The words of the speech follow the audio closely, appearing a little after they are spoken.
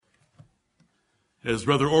As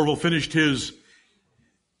Brother Orville finished his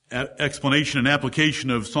explanation and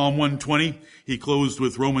application of Psalm 120, he closed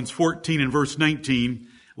with Romans 14 and verse 19.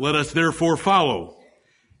 Let us therefore follow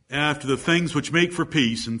after the things which make for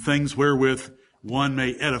peace and things wherewith one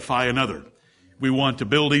may edify another. We want to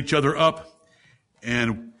build each other up,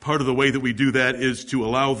 and part of the way that we do that is to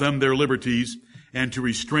allow them their liberties and to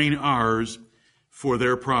restrain ours for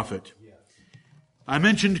their profit. I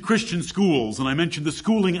mentioned Christian schools, and I mentioned the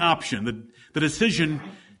schooling option, the decision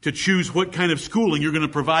to choose what kind of schooling you're going to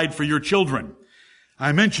provide for your children.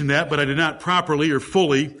 I mentioned that, but I did not properly or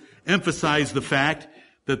fully emphasize the fact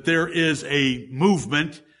that there is a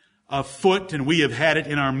movement afoot, and we have had it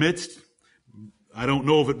in our midst. I don't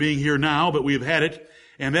know of it being here now, but we have had it,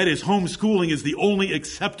 and that is homeschooling is the only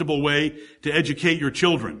acceptable way to educate your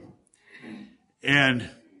children. And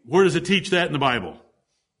where does it teach that in the Bible?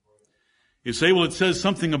 You say, well, it says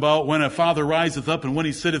something about when a father riseth up and when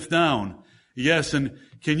he sitteth down. Yes, and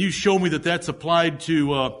can you show me that that's applied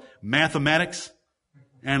to mathematics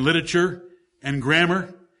and literature and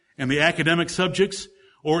grammar and the academic subjects?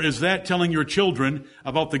 Or is that telling your children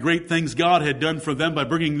about the great things God had done for them by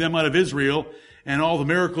bringing them out of Israel and all the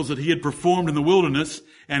miracles that he had performed in the wilderness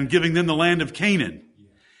and giving them the land of Canaan?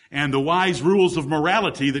 And the wise rules of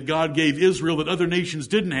morality that God gave Israel that other nations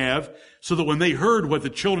didn't have, so that when they heard what the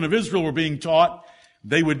children of Israel were being taught,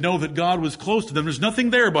 they would know that God was close to them. There's nothing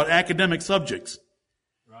there about academic subjects.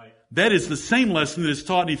 Right. That is the same lesson that is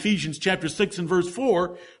taught in Ephesians chapter 6 and verse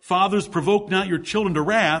 4. Fathers, provoke not your children to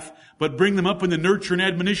wrath, but bring them up in the nurture and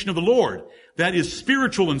admonition of the Lord. That is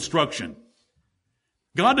spiritual instruction.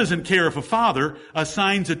 God doesn't care if a father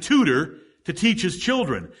assigns a tutor to teach his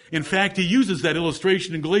children. In fact, he uses that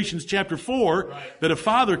illustration in Galatians chapter 4, that a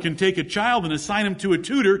father can take a child and assign him to a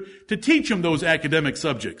tutor to teach him those academic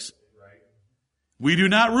subjects. We do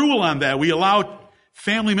not rule on that. We allow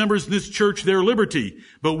family members in this church their liberty.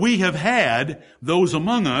 But we have had those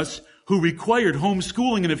among us who required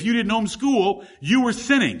homeschooling, and if you didn't homeschool, you were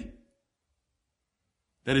sinning.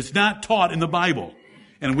 That is not taught in the Bible.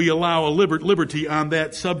 And we allow a liberty on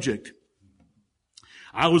that subject.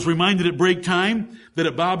 I was reminded at break time that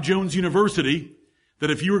at Bob Jones University,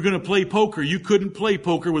 that if you were going to play poker, you couldn't play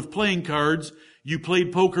poker with playing cards. You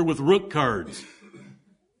played poker with rook cards.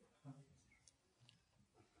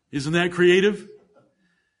 Isn't that creative?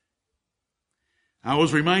 I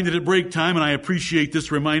was reminded at break time, and I appreciate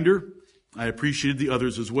this reminder. I appreciated the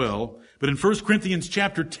others as well. But in 1 Corinthians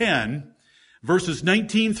chapter 10, verses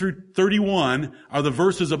 19 through 31 are the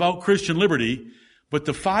verses about Christian liberty. But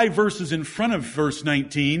the 5 verses in front of verse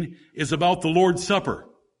 19 is about the Lord's Supper,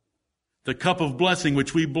 the cup of blessing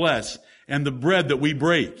which we bless, and the bread that we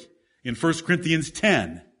break in 1 Corinthians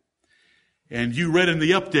 10. And you read in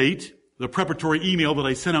the update, the preparatory email that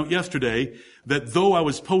I sent out yesterday, that though I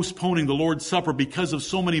was postponing the Lord's Supper because of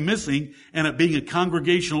so many missing and it being a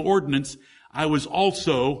congregational ordinance, I was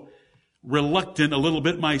also reluctant a little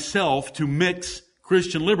bit myself to mix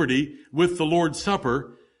Christian liberty with the Lord's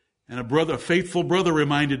Supper. And a faithful brother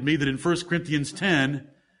reminded me that in 1 Corinthians 10,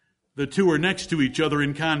 the two are next to each other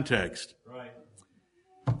in context. Right.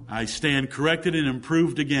 I stand corrected and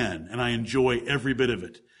improved again, and I enjoy every bit of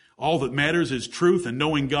it. All that matters is truth and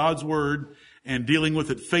knowing God's Word and dealing with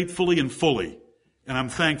it faithfully and fully. And I'm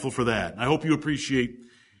thankful for that. I hope you appreciate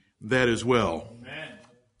that as well. Amen.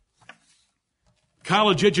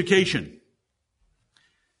 College education.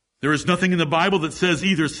 There is nothing in the Bible that says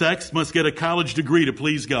either sex must get a college degree to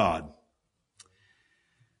please God.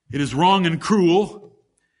 It is wrong and cruel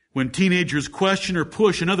when teenagers question or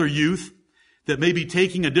push another youth that may be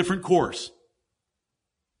taking a different course.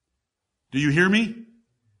 Do you hear me?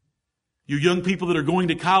 You young people that are going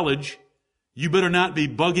to college, you better not be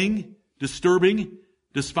bugging, disturbing,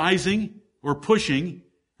 despising, or pushing,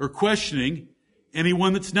 or questioning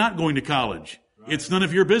anyone that's not going to college. Right. It's none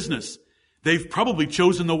of your business. They've probably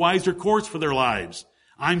chosen the wiser course for their lives.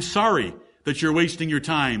 I'm sorry that you're wasting your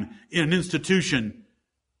time in an institution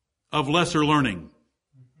of lesser learning.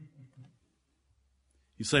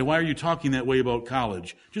 You say, why are you talking that way about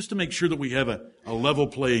college? Just to make sure that we have a level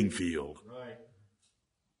playing field. Right.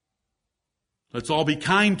 Let's all be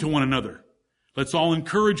kind to one another. Let's all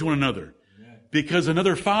encourage one another. Because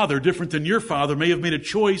another father, different than your father, may have made a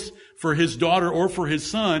choice for his daughter or for his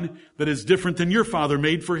son that is different than your father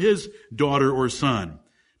made for his daughter or son.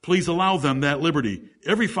 Please allow them that liberty.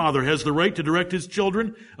 Every father has the right to direct his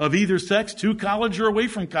children of either sex to college or away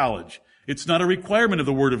from college. It's not a requirement of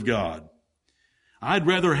the Word of God. I'd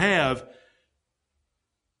rather have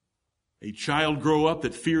a child grow up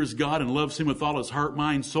that fears God and loves Him with all his heart,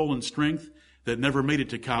 mind, soul, and strength that never made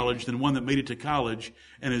it to college than one that made it to college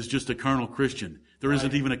and is just a carnal Christian. There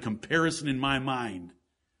isn't even a comparison in my mind.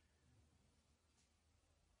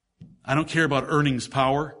 I don't care about earnings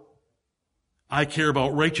power. I care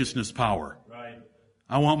about righteousness power. Right.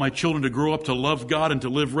 I want my children to grow up to love God and to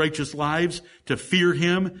live righteous lives, to fear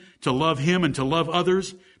Him, to love Him and to love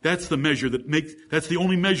others. That's the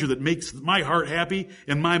only measure that makes my heart happy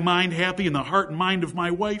and my mind happy and the heart and mind of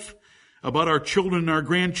my wife. About our children and our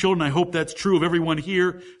grandchildren, I hope that's true of everyone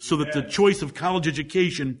here, so that the choice of college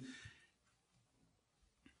education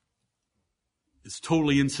is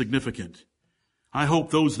totally insignificant. I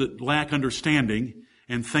hope those that lack understanding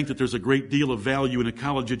and think that there's a great deal of value in a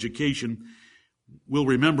college education will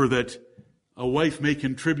remember that a wife may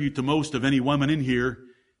contribute the most of any woman in here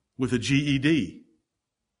with a GED.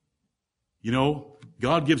 You know,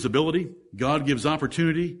 God gives ability, God gives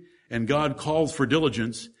opportunity, and God calls for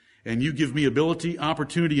diligence. And you give me ability,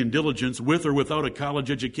 opportunity, and diligence with or without a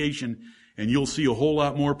college education, and you'll see a whole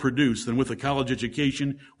lot more produced than with a college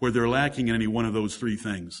education where they're lacking in any one of those three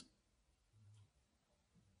things.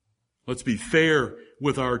 Let's be fair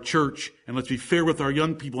with our church, and let's be fair with our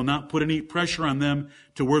young people, not put any pressure on them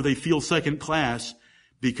to where they feel second class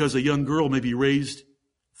because a young girl may be raised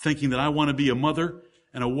thinking that I want to be a mother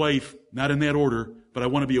and a wife, not in that order, but I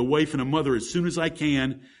want to be a wife and a mother as soon as I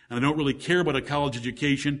can, and I don't really care about a college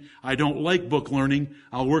education. I don't like book learning.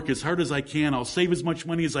 I'll work as hard as I can. I'll save as much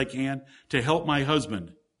money as I can to help my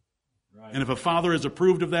husband. Right. And if a father has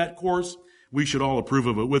approved of that course, we should all approve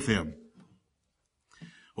of it with him.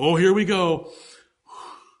 Oh, here we go.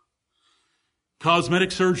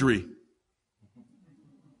 Cosmetic surgery.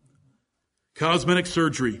 Cosmetic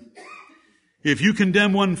surgery. If you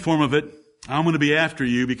condemn one form of it, I'm going to be after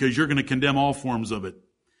you because you're going to condemn all forms of it.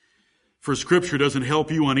 For Scripture doesn't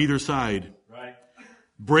help you on either side. Right.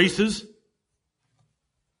 Braces.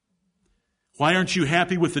 Why aren't you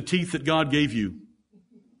happy with the teeth that God gave you?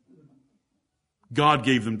 God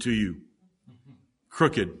gave them to you.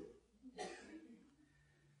 Crooked.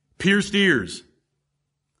 Pierced ears.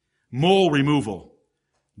 Mole removal.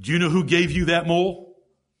 Do you know who gave you that mole?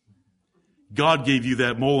 God gave you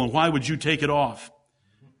that mole, and why would you take it off?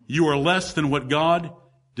 You are less than what God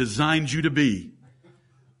designed you to be.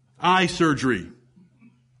 Eye surgery.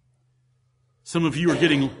 Some of you are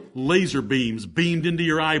getting laser beams beamed into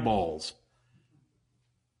your eyeballs.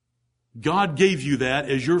 God gave you that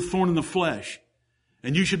as your thorn in the flesh.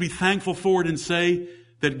 And you should be thankful for it and say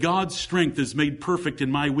that God's strength is made perfect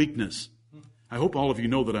in my weakness. I hope all of you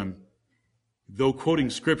know that I'm, though quoting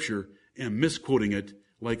Scripture, am misquoting it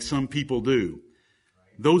like some people do.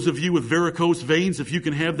 Those of you with varicose veins, if you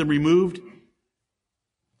can have them removed,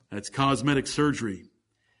 that's cosmetic surgery.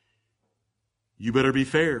 You better be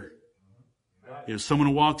fair. If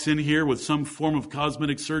someone walks in here with some form of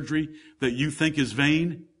cosmetic surgery that you think is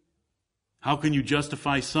vain, how can you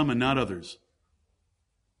justify some and not others?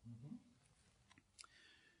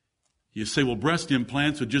 You say, well, breast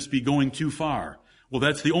implants would just be going too far. Well,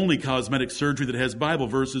 that's the only cosmetic surgery that has Bible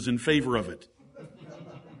verses in favor of it.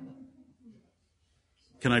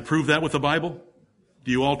 Can I prove that with the Bible?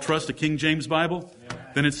 Do you all trust a King James Bible? Yeah.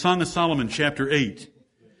 Then it's Song of Solomon, chapter 8.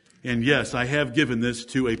 And yes, I have given this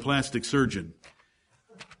to a plastic surgeon.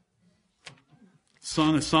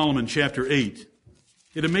 Song of Solomon, chapter 8.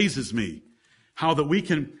 It amazes me how that we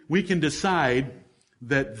can decide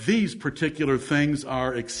that these particular things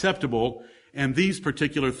are acceptable and these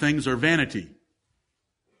particular things are vanity.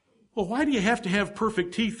 Well, why do you have to have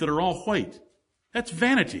perfect teeth that are all white? That's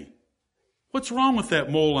vanity. What's wrong with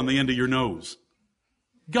that mole on the end of your nose?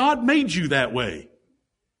 God made you that way.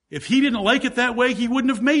 If He didn't like it that way, He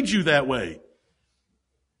wouldn't have made you that way.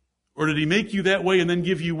 Or did He make you that way and then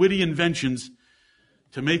give you witty inventions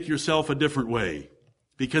to make yourself a different way?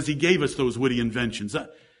 Because He gave us those witty inventions.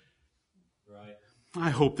 I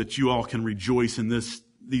hope that you all can rejoice in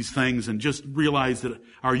these things and just realize that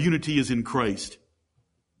our unity is in Christ.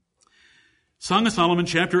 Song of Solomon,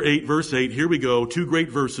 chapter 8, verse 8. Here we go. 2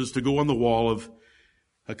 great verses to go on the wall of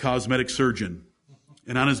a cosmetic surgeon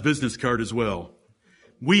and on his business card as well.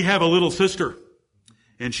 We have a little sister,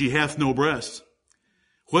 and she hath no breasts.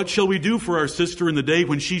 What shall we do for our sister in the day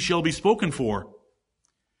when she shall be spoken for?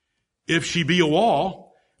 If she be a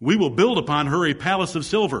wall, we will build upon her a palace of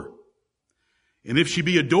silver. And if she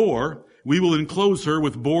be a door, we will enclose her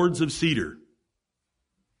with boards of cedar.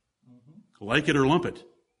 Like it or lump it.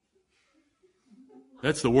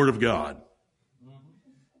 That's the Word of God.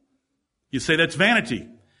 You say that's vanity.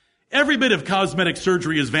 Every bit of cosmetic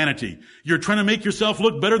surgery is vanity. You're trying to make yourself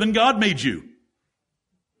look better than God made you.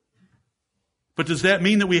 But does that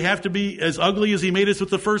mean that we have to be as ugly as He made us with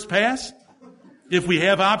the first pass? If we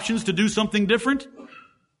have options to do something different?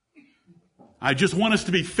 I just want us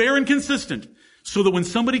to be fair and consistent. So that when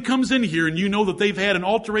somebody comes in here and you know that they've had an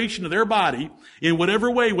alteration of their body in whatever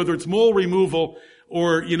way, whether it's mole removal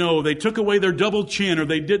or, they took away their double chin or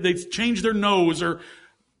they changed their nose or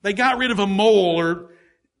they got rid of a mole or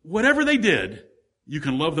whatever they did, you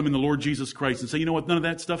can love them in the Lord Jesus Christ and say, you know what, none of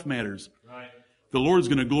that stuff matters. Right. The Lord's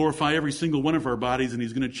going to glorify every single one of our bodies and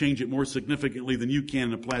He's going to change it more significantly than you can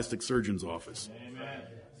in a plastic surgeon's office. Amen.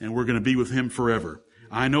 And we're going to be with Him forever.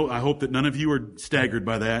 I hope that none of you are staggered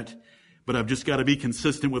by that. But I've just got to be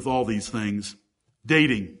consistent with all these things.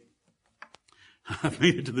 Dating. I've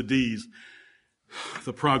made it to the D's.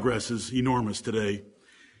 The progress is enormous today.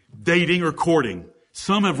 Dating or courting.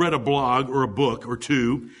 Some have read a blog or a book or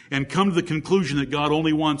two and come to the conclusion that God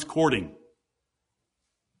only wants courting.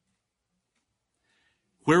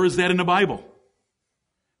 Where is that in the Bible?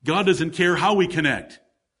 God doesn't care how we connect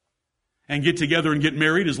and get together and get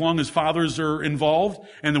married as long as fathers are involved,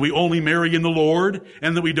 and that we only marry in the Lord,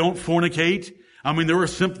 and that we don't fornicate. I mean, there are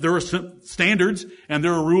standards and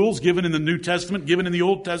there are rules given in the New Testament, given in the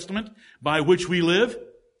Old Testament, by which we live.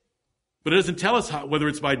 But it doesn't tell us whether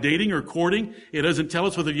it's by dating or courting. It doesn't tell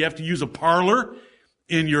us whether you have to use a parlor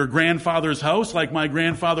in your grandfather's house, like my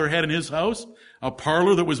grandfather had in his house, a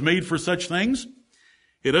parlor that was made for such things.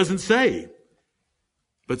 It doesn't say.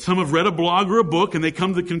 But some have read a blog or a book and they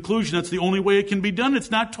come to the conclusion that's the only way it can be done.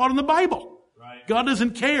 It's not taught in the Bible. Right. God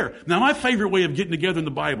doesn't care. Now, my favorite way of getting together in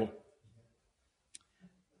the Bible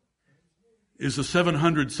is the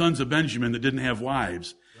 700 sons of Benjamin that didn't have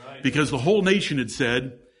wives. Right. Because the whole nation had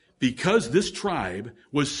said, because this tribe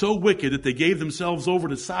was so wicked that they gave themselves over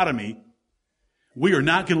to sodomy, we are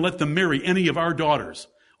not going to let them marry any of our daughters.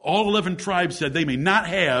 All 11 tribes said they may not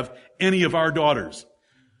have any of our daughters.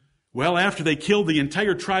 Well, after they killed the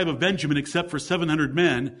entire tribe of Benjamin except for 700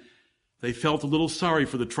 men, they felt a little sorry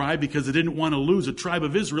for the tribe because they didn't want to lose a tribe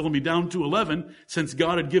of Israel and be down to 11 since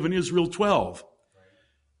God had given Israel 12.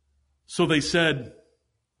 So they said,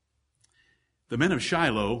 the men of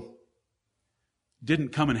Shiloh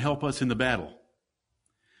didn't come and help us in the battle.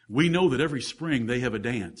 We know that every spring they have a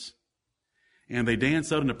dance. And they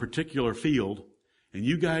dance out in a particular field. And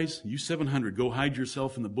you guys, you 700, go hide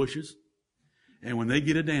yourself in the bushes. And when they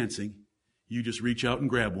get a dancing, you just reach out and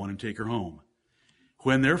grab one and take her home.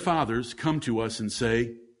 When their fathers come to us and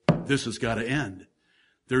say, this has got to end.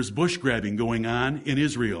 There's bush grabbing going on in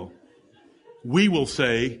Israel. We will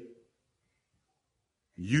say,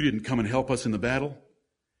 you didn't come and help us in the battle,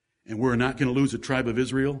 and we're not going to lose a tribe of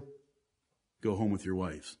Israel. Go home with your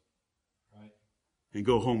wives. Right. And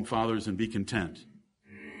go home, fathers, and be content.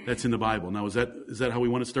 That's in the Bible. Now, is that how we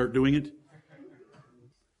want to start doing it?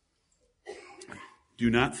 Do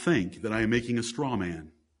not think that I am making a straw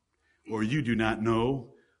man, or you do not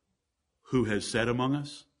know who has sat among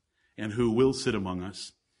us and who will sit among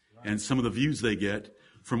us, and some of the views they get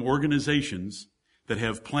from organizations that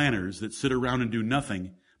have planners that sit around and do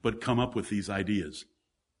nothing but come up with these ideas.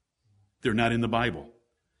 They're not in the Bible.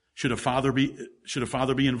 Should a father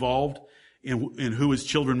be involved in who his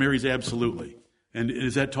children marries? Absolutely. And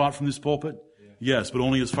is that taught from this pulpit? Yeah. Yes, but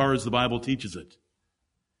only as far as the Bible teaches it.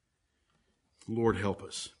 Lord, help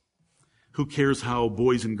us. Who cares how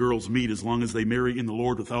boys and girls meet as long as they marry in the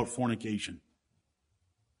Lord without fornication?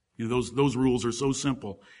 You know, those rules are so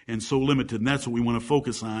simple and so limited, and that's what we want to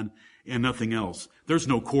focus on and nothing else. There's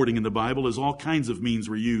no courting in the Bible, as all kinds of means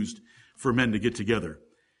were used for men to get together.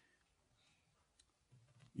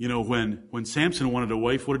 You know, when Samson wanted a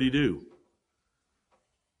wife, what did he do?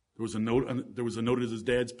 There was a note at his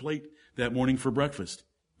dad's plate that morning for breakfast.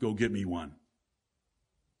 Go get me one.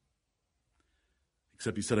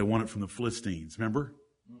 Except he said, I want it from the Philistines. Remember?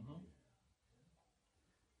 Mm-hmm.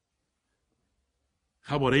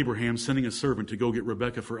 How about Abraham sending a servant to go get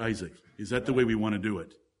Rebekah for Isaac? Is that the way we want to do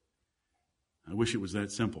it? I wish it was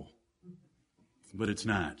that simple. But it's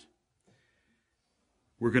not.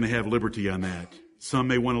 We're going to have liberty on that. Some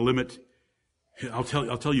may want to limit. I'll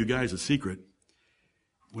tell you guys a secret.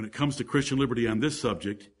 When it comes to Christian liberty on this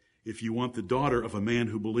subject, if you want the daughter of a man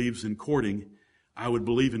who believes in courting, I would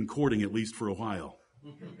believe in courting at least for a while.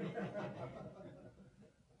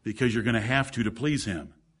 Because you're going to have to please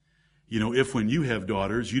him. You know, if when you have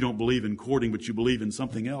daughters, you don't believe in courting, but you believe in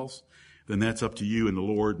something else, then that's up to you and the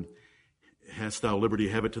Lord. Hast thou liberty,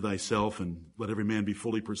 have it to thyself, and let every man be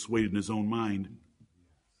fully persuaded in his own mind.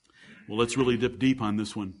 Well, let's really dip deep on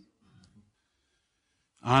this one.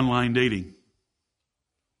 Online dating.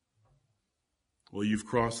 Well, you've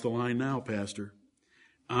crossed the line now, Pastor.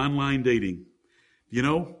 Online dating. You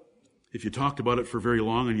know, if you talked about it for very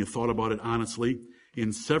long and you thought about it honestly,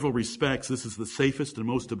 in several respects, this is the safest and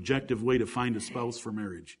most objective way to find a spouse for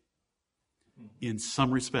marriage. In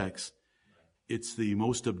some respects, it's the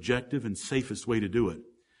most objective and safest way to do it.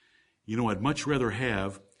 You know, I'd much rather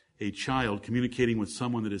have a child communicating with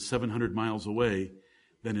someone that is 700 miles away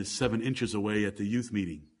than is 7 inches away at the youth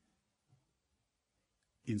meeting,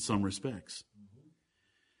 in some respects.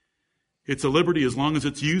 It's a liberty as long as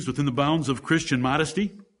it's used within the bounds of Christian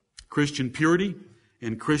modesty, Christian purity,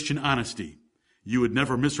 and Christian honesty. You would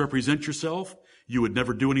never misrepresent yourself. You would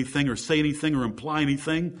never do anything or say anything or imply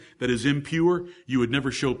anything that is impure. You would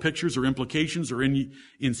never show pictures or implications or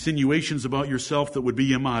insinuations about yourself that would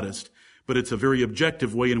be immodest. But it's a very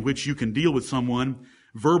objective way in which you can deal with someone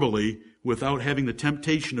verbally without having the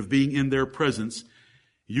temptation of being in their presence.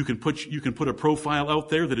 You can put a profile out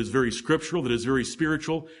there that is very scriptural, that is very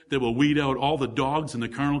spiritual, that will weed out all the dogs and the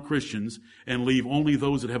carnal Christians and leave only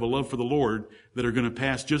those that have a love for the Lord that are going to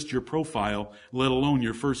pass just your profile, let alone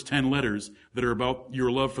your first 10 letters that are about your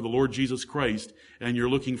love for the Lord Jesus Christ, and you're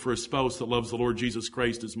looking for a spouse that loves the Lord Jesus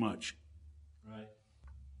Christ as much. Right.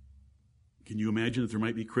 Can you imagine that there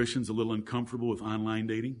might be Christians a little uncomfortable with online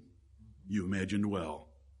dating? You imagined well.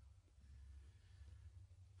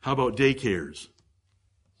 How about daycares?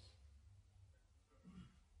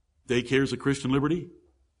 Daycare is a Christian liberty.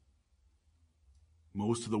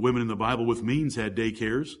 Most of the women in the Bible with means had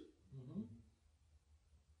daycares. Mm-hmm.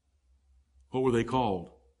 What were they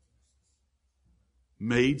called?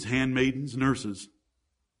 Maids, handmaidens, nurses.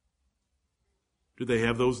 Did they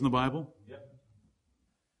have those in the Bible? Yep.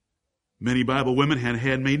 Many Bible women had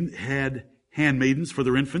handmaidens for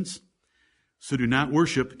their infants. So do not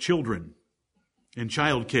worship children and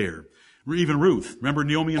child care. Even Ruth. Remember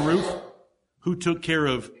Naomi and Ruth? Who took care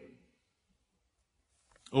of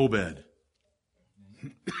Obed?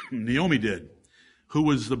 Naomi did. Who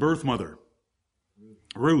was the birth mother?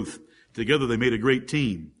 Ruth. Together they made a great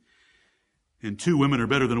team. And 2 women are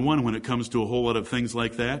better than 1 when it comes to a whole lot of things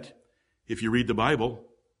like that. If you read the Bible,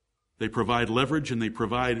 they provide leverage and they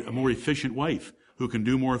provide a more efficient wife who can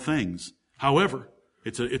do more things. However,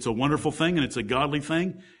 it's a wonderful thing and it's a godly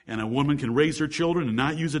thing, and a woman can raise her children and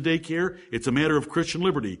not use a daycare. It's a matter of Christian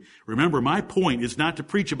liberty. Remember, my point is not to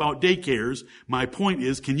preach about daycares. My point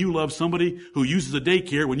is, can you love somebody who uses a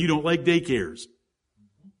daycare when you don't like daycares?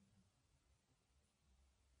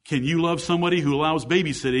 Can you love somebody who allows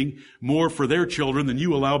babysitting more for their children than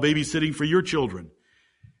you allow babysitting for your children?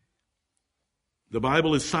 The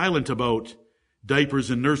Bible is silent about diapers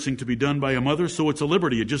and nursing to be done by a mother, so it's a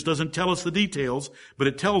liberty. It just doesn't tell us the details, but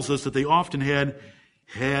it tells us that they often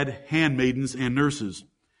had handmaidens and nurses.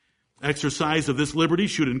 Exercise of this liberty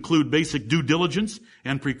should include basic due diligence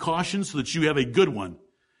and precautions so that you have a good one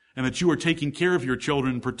and that you are taking care of your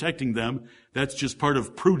children and protecting them. That's just part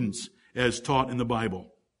of prudence as taught in the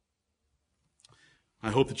Bible. I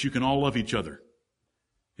hope that you can all love each other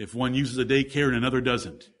if one uses a daycare and another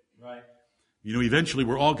doesn't. Right. You know, eventually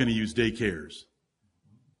we're all going to use daycares.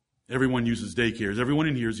 Everyone uses daycares. Everyone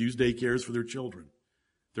in here has used daycares for their children.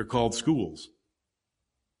 They're called schools.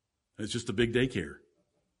 It's just a big daycare.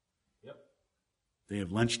 Yep. They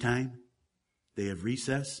have lunchtime. They have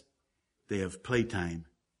recess. They have playtime.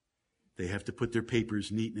 They have to put their papers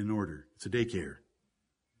neat and in order. It's a daycare.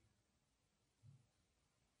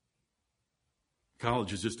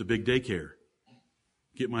 College is just a big daycare.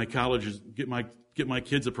 Get my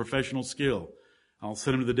kids a professional skill. I'll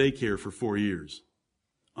send them to the daycare for 4 years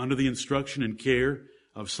under the instruction and care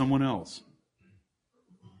of someone else.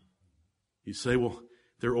 You say, well,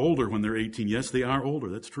 they're older when they're 18. Yes, they are older.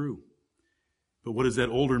 That's true. But what does that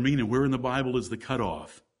older mean, and where in the Bible is the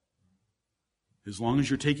cutoff? As long as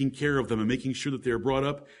you're taking care of them and making sure that they are brought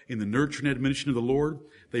up in the nurture and admonition of the Lord,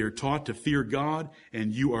 they are taught to fear God,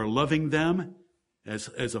 and you are loving them as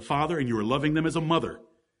a father, and you are loving them as a mother.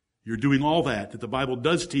 You're doing all that the Bible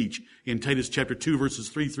does teach in Titus chapter 2, verses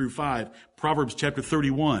 3 through 5, Proverbs chapter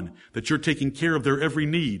 31, that you're taking care of their every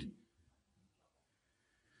need.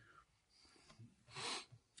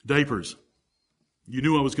 Diapers. You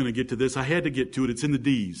knew I was going to get to this. I had to get to it. It's in the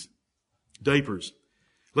D's. Diapers.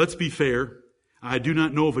 Let's be fair. I do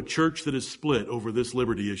not know of a church that is split over this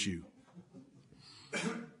liberty issue.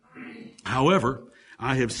 However,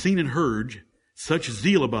 I have seen and heard such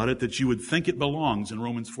zeal about it that you would think it belongs in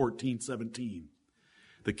Romans 14:17.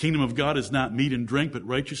 The kingdom of God is not meat and drink, but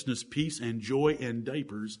righteousness, peace, and joy and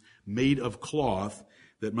diapers made of cloth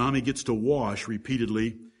that mommy gets to wash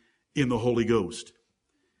repeatedly in the Holy Ghost.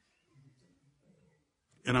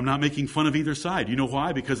 And I'm not making fun of either side. You know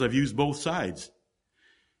why? Because I've used both sides.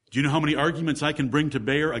 Do you know how many arguments I can bring to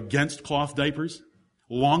bear against cloth diapers?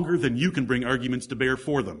 Longer than you can bring arguments to bear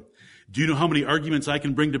for them. Do you know how many arguments I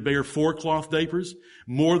can bring to bear for cloth diapers?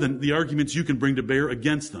 More than the arguments you can bring to bear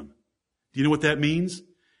against them. Do you know what that means?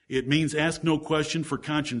 It means ask no question for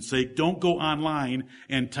conscience sake. Don't go online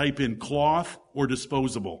and type in cloth or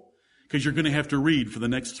disposable, because you're going to have to read for the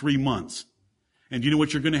next 3 months. And you know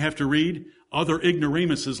what you're going to have to read? Other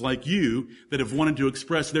ignoramuses like you that have wanted to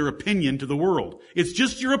express their opinion to the world. It's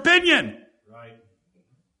just your opinion. Right.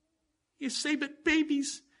 You say, but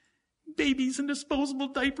babies in disposable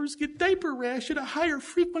diapers get diaper rash at a higher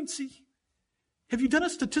frequency. Have you done a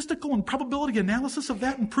statistical and probability analysis of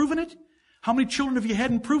that and proven it? How many children have you had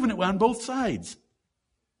and proven it on both sides?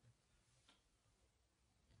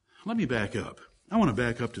 Let me back up. I want to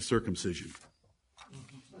back up to circumcision.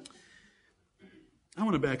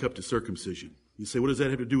 You say, what does that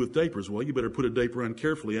have to do with diapers? Well, you better put a diaper on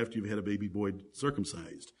carefully after you've had a baby boy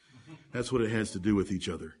circumcised. That's what it has to do with each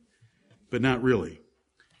other. But not really.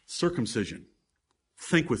 Circumcision.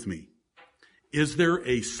 Think with me. Is there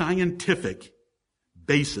a scientific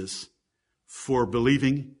basis for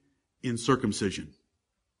believing in circumcision?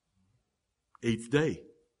 8th day.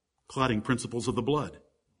 Clotting principles of the blood.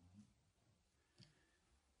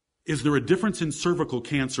 Is there a difference in cervical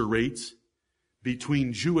cancer rates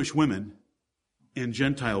between Jewish women and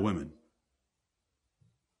Gentile women?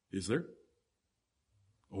 Is there?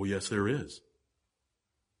 Oh, yes, there is.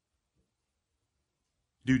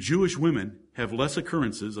 Do Jewish women have less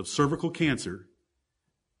occurrences of cervical cancer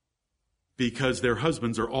because their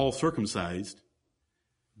husbands are all circumcised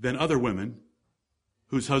than other women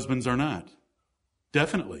whose husbands are not?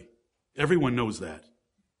 Definitely. Everyone knows that.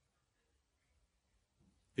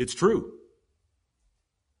 It's true.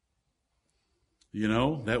 You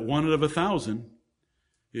know, that 1 out of 1,000,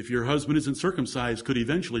 if your husband isn't circumcised, could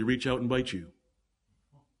eventually reach out and bite you.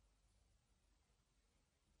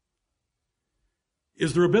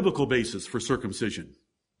 Is there a biblical basis for circumcision?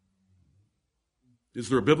 Is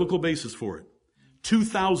there a biblical basis for it?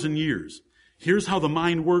 2,000 years. Here's how the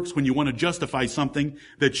mind works when you want to justify something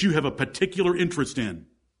that you have a particular interest in.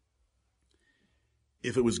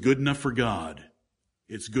 If it was good enough for God,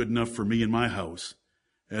 it's good enough for me and my house.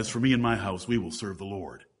 As for me and my house, we will serve the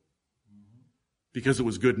Lord. Because it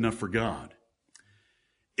was good enough for God.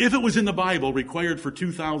 If it was in the Bible, required for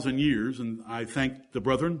 2,000 years, and I thank the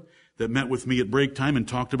brethren that met with me at break time and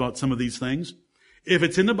talked about some of these things. If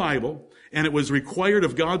it's in the Bible, and it was required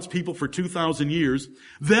of God's people for 2,000 years,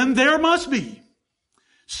 then there must be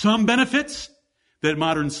some benefits that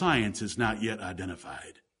modern science has not yet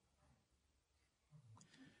identified.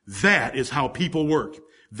 That is how people work.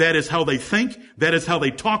 That is how they think. That is how they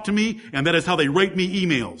talk to me. And that is how they write me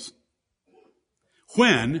emails.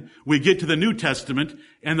 When we get to the New Testament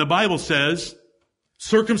and the Bible says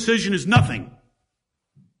circumcision is nothing.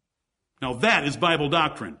 Now that is Bible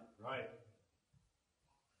doctrine. Right.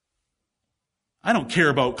 I don't care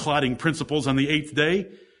about clotting principles on the 8th day.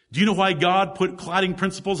 Do you know why God put clotting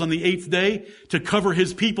principles on the 8th day? To cover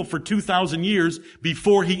His people for 2,000 years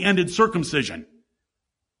before He ended circumcision.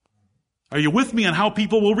 Are you with me on how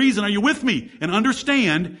people will reason? Are you with me? And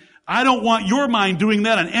understand, I don't want your mind doing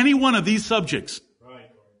that on any one of these subjects. Right.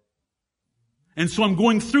 And so I'm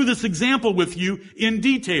going through this example with you in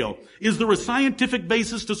detail. Is there a scientific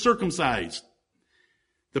basis to circumcise?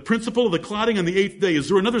 The principle of the clotting on the 8th day, is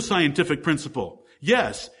there another scientific principle?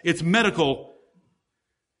 Yes, it's medical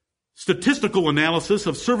statistical analysis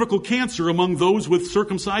of cervical cancer among those with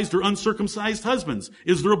circumcised or uncircumcised husbands.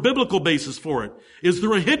 Is there a biblical basis for it? Is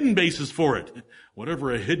there a hidden basis for it?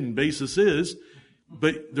 Whatever a hidden basis is,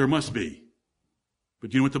 but there must be. But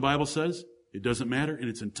do you know what the Bible says? It doesn't matter, and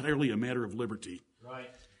it's entirely a matter of liberty. Right.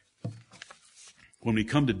 When we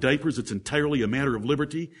come to diapers, it's entirely a matter of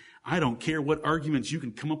liberty. I don't care what arguments you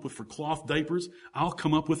can come up with for cloth diapers. I'll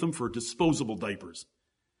come up with them for disposable diapers.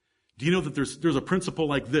 Do you know that there's a principle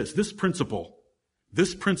like this? This principle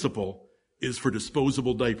is for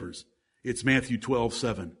disposable diapers. It's Matthew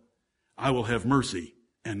 12:7. I will have mercy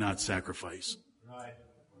and not sacrifice. Right.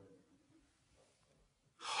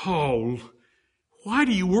 Oh, why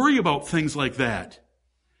do you worry about things like that?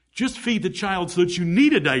 Just feed the child so that you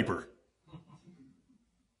need a diaper.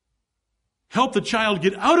 Help the child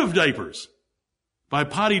get out of diapers by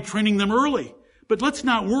potty training them early. But let's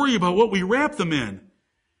not worry about what we wrap them in.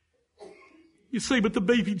 You say, but the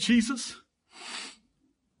baby Jesus,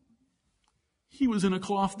 he was in a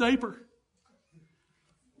cloth diaper.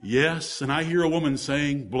 Yes, and I hear a woman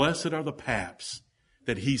saying, blessed are the paps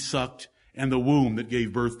that he sucked and the womb that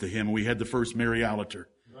gave birth to him. We had the first Mary altar.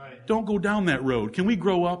 Right. Don't go down that road. Can we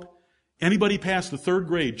grow up? Anybody past the 3rd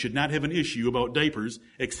grade should not have an issue about diapers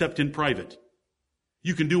except in private.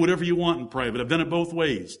 You can do whatever you want in private. I've done it both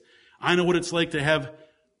ways. I know what it's like to have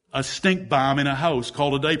a stink bomb in a house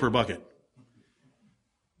called a diaper bucket.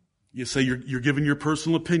 You say you're giving your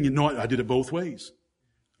personal opinion. No, I did it both ways.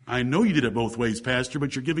 I know you did it both ways, Pastor,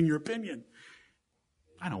 but you're giving your opinion.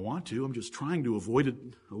 I don't want to. I'm just trying to avoid it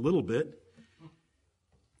a little bit.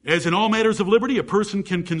 As in all matters of liberty, a person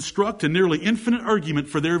can construct a nearly infinite argument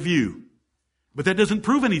for their view. But that doesn't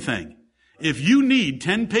prove anything. If you need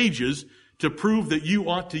 10 pages to prove that you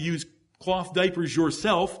ought to use cloth diapers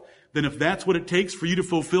yourself, then if that's what it takes for you to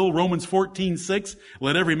fulfill Romans 14:6,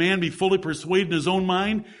 let every man be fully persuaded in his own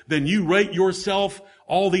mind, then you write yourself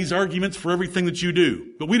all these arguments for everything that you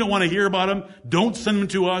do. But we don't want to hear about them. Don't send them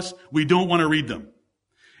to us. We don't want to read them.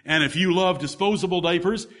 And if you love disposable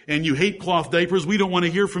diapers and you hate cloth diapers, we don't want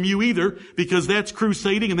to hear from you either, because that's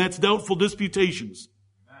crusading and that's doubtful disputations.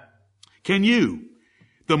 Can you,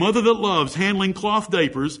 the mother that loves handling cloth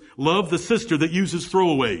diapers, love the sister that uses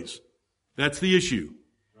throwaways? That's the issue.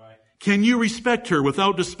 Right. Can you respect her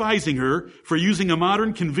without despising her for using a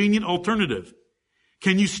modern, convenient alternative?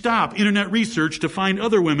 Can you stop internet research to find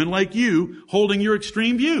other women like you holding your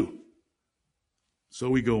extreme view? So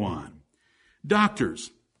we go on. Doctors.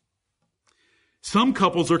 Some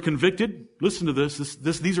couples are convicted. Listen to this.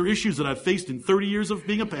 These are issues that I've faced in 30 years of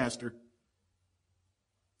being a pastor.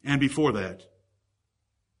 And before that.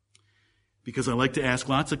 Because I like to ask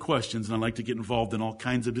lots of questions and I like to get involved in all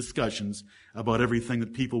kinds of discussions about everything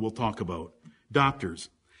that people will talk about. Doctors.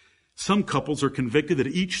 Some couples are convicted that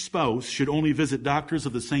each spouse should only visit doctors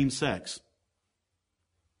of the same sex.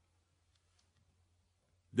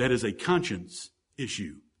 That is a conscience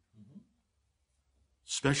issue.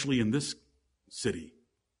 Especially in this city.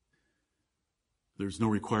 There's no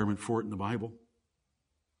requirement for it in the Bible.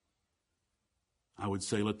 I would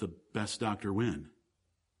say let the best doctor win.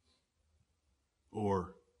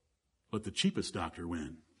 Or let the cheapest doctor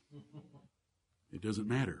win. It doesn't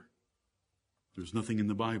matter. There's nothing in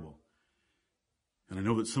the Bible. And I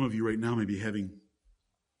know that some of you right now may be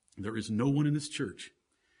there is no one in this church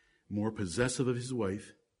more possessive of his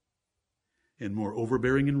wife and more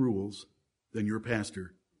overbearing in rules than your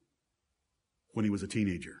pastor when he was a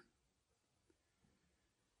teenager.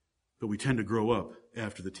 But we tend to grow up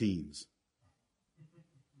after the teens.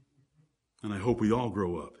 And I hope we all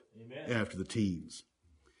grow up after the teens.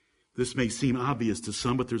 This may seem obvious to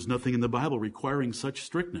some, but there's nothing in the Bible requiring such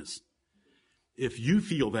strictness. If you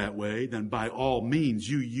feel that way, then by all means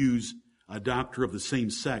you use a doctor of the same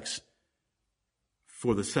sex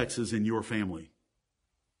for the sexes in your family.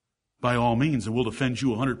 By all means, and we'll defend you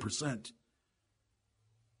 100%.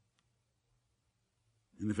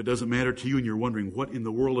 And if it doesn't matter to you and you're wondering what in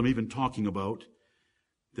the world I'm even talking about,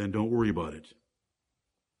 then don't worry about it.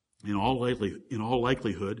 In all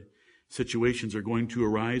likelihood, situations are going to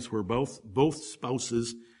arise where both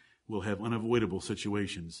spouses will have unavoidable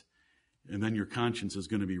situations. And then your conscience is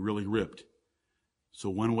going to be really ripped.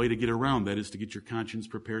 So one way to get around that is to get your conscience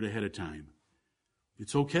prepared ahead of time.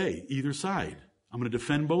 It's okay, either side. I'm going to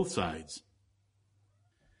defend both sides.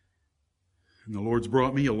 And the Lord's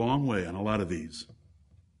brought me a long way on a lot of these.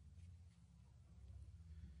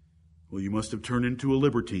 Well, you must have turned into a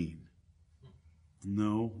libertine.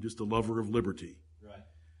 No, just a lover of liberty. Right.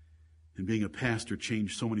 And being a pastor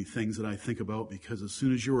changed so many things that I think about, because as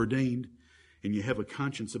soon as you're ordained and you have a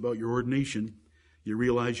conscience about your ordination, you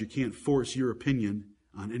realize you can't force your opinion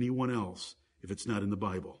on anyone else if it's not in the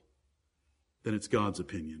Bible. Then it's God's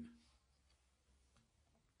opinion.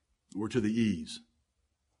 Or to the E's.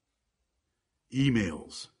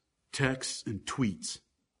 Emails, texts, and tweets.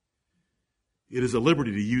 It is a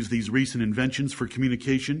liberty to use these recent inventions for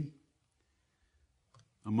communication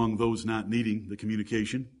among those not needing the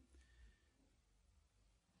communication.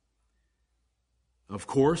 Of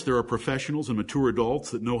course, there are professionals and mature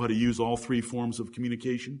adults that know how to use all three forms of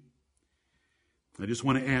communication. I just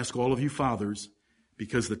want to ask all of you fathers,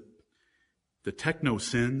 because the techno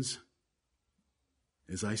sins,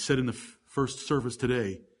 as I said in the first service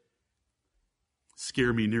today,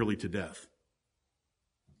 scare me nearly to death.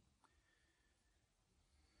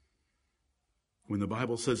 When the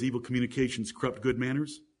Bible says evil communications corrupt good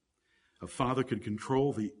manners, a father could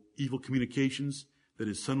control the evil communications that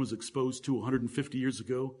his son was exposed to 150 years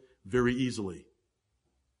ago very easily.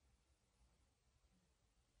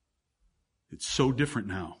 It's so different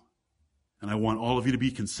now. And I want all of you to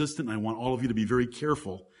be consistent, and I want all of you to be very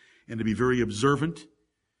careful and to be very observant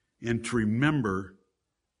and to remember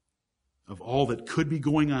of all that could be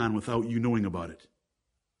going on without you knowing about it.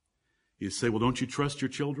 You say, well, don't you trust your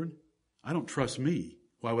children? I don't trust me.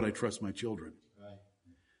 Why would I trust my children? Right.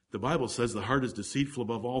 The Bible says the heart is deceitful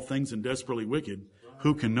above all things and desperately wicked.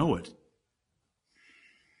 Who can know it?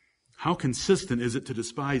 How consistent is it to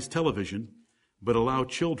despise television but allow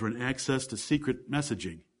children access to secret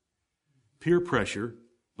messaging? Peer pressure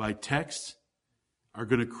by texts are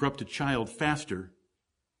going to corrupt a child faster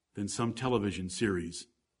than some television series.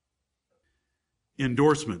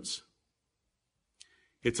 Endorsements.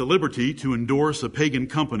 It's a liberty to endorse a pagan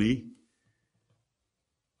company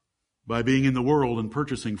by being in the world and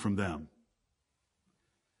purchasing from them.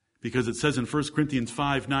 Because it says in 1 Corinthians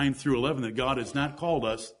 5, 9 through 11 that God has not called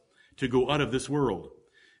us to go out of this world.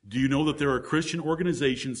 Do you know that there are Christian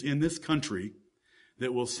organizations in this country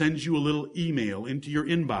that will send you a little email into your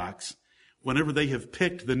inbox whenever they have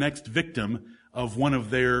picked the next victim of one of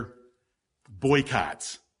their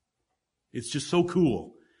boycotts? It's just so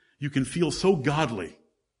cool. You can feel so godly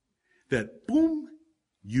that, boom,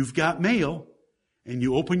 you've got mail, and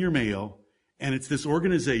you open your mail, and it's this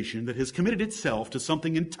organization that has committed itself to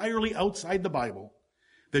something entirely outside the Bible,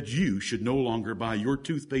 that you should no longer buy your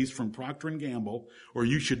toothpaste from Procter & Gamble, or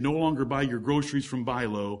you should no longer buy your groceries from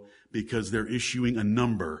Bi-Lo because they're issuing a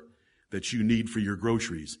number that you need for your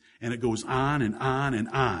groceries. And it goes on and on and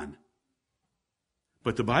on.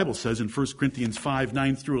 But the Bible says in 1 Corinthians 5,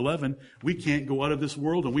 9 through 11, we can't go out of this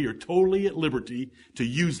world, and we are totally at liberty to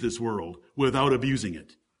use this world without abusing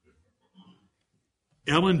it.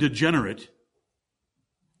 Ellen DeGeneres,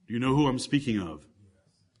 do you know who I'm speaking of?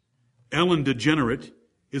 Ellen DeGeneres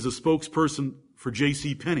is a spokesperson for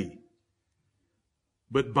J.C. Penney.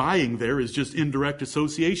 But buying there is just indirect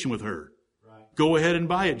association with her. Right. Go ahead and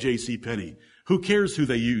buy at J.C. Penney. Who cares who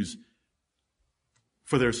they use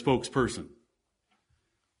for their spokesperson?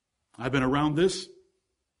 I've been around this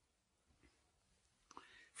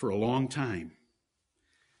for a long time.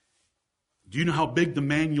 Do you know how big the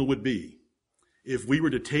manual would be if we were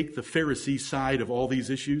to take the Pharisee side of all these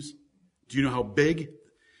issues? Do you know how big?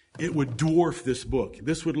 It would dwarf this book.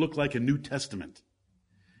 This would look like a New Testament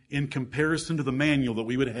in comparison to the manual that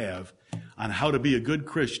we would have on how to be a good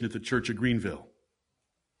Christian at the Church of Greenville.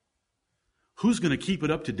 Who's going to keep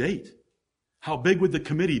it up to date? How big would the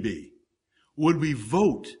committee be? Would we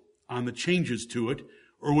vote on the changes to it,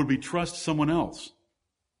 or would we trust someone else?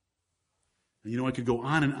 And I could go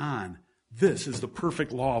on and on. This is the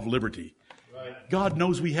perfect law of liberty. Right. God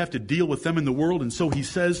knows we have to deal with them in the world, and so he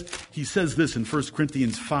says this in 1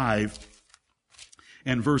 Corinthians 5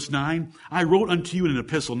 and verse 9, I wrote unto you in an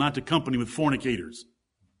epistle not to company with fornicators,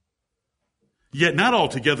 yet not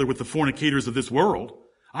altogether with the fornicators of this world.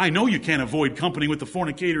 I know you can't avoid company with the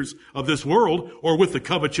fornicators of this world, or with the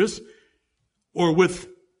covetous, or with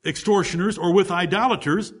extortioners, or with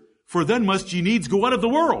idolaters, for then must ye needs go out of the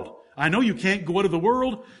world. I know you can't go out of the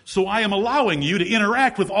world, so I am allowing you to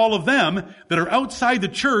interact with all of them that are outside the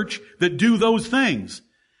church that do those things.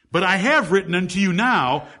 But I have written unto you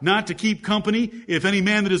now not to keep company if any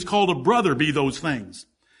man that is called a brother be those things.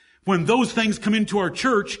 When those things come into our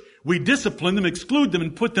church, we discipline them, exclude them,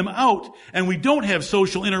 and put them out, and we don't have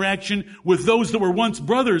social interaction with those that were once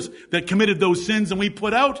brothers that committed those sins, and we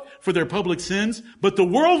put out for their public sins. But the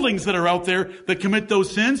worldlings that are out there that commit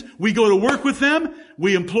those sins, we go to work with them,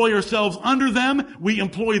 we employ ourselves under them, we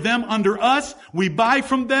employ them under us, we buy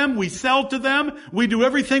from them, we sell to them, we do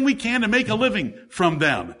everything we can to make a living from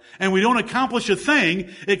them. And we don't accomplish a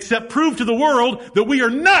thing except prove to the world that we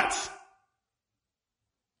are nuts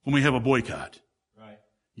when we have a boycott.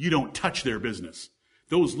 You don't touch their business.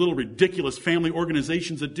 Those little ridiculous family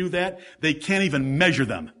organizations that do that, they can't even measure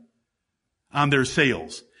them on their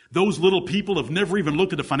sales. Those little people have never even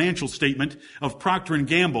looked at a financial statement of Procter &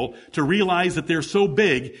 Gamble to realize that they're so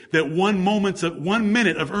big that 1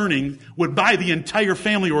 minute of earning would buy the entire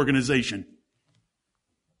family organization.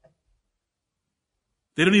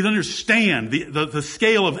 They don't even understand the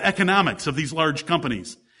scale of economics of these large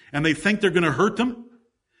companies. And they think they're going to hurt them.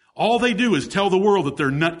 All they do is tell the world that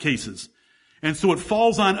they're nutcases. And so it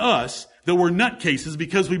falls on us that we're nutcases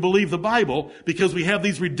because we believe the Bible, because we have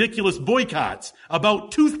these ridiculous boycotts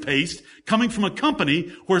about toothpaste coming from a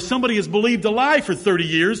company where somebody has believed a lie for 30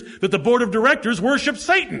 years that the board of directors worships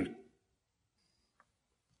Satan.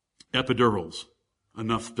 Epidurals.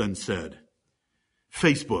 Enough been said.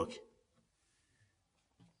 Facebook.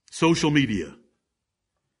 Social media.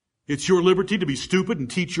 It's your liberty to be stupid and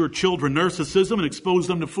teach your children narcissism and expose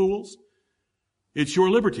them to fools. It's your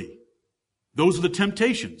liberty. Those are the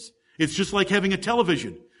temptations. It's just like having a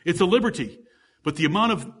television. It's a liberty. But the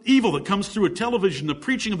amount of evil that comes through a television, the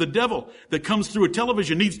preaching of the devil that comes through a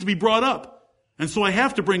television needs to be brought up. And so I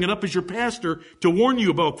have to bring it up as your pastor to warn you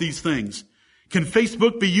about these things. Can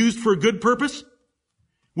Facebook be used for a good purpose?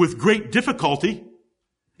 With great difficulty,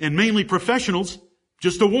 and mainly professionals.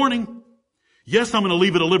 Just a warning. Yes, I'm going to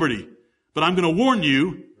leave it a liberty, but I'm going to warn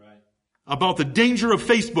you about the danger of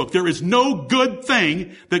Facebook. There is no good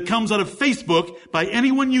thing that comes out of Facebook by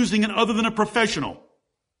anyone using it other than a professional.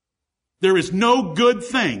 There is no good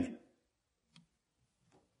thing.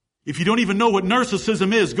 If you don't even know what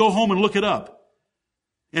narcissism is, go home and look it up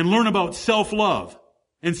and learn about self-love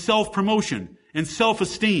and self-promotion and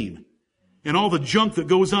self-esteem and all the junk that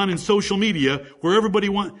goes on in social media where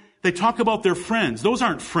they talk about their friends. Those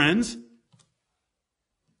aren't friends.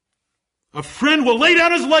 A friend will lay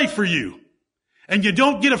down his life for you. And you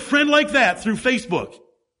don't get a friend like that through Facebook.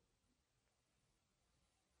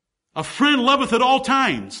 A friend loveth at all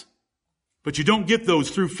times. But you don't get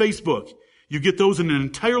those through Facebook. You get those in an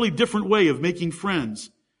entirely different way of making friends.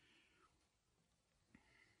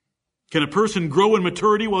 Can a person grow in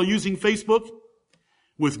maturity while using Facebook?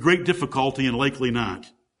 With great difficulty and likely not.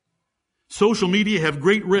 Social media have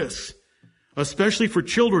great risks, especially for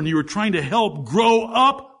children you are trying to help grow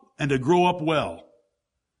up and to grow up well.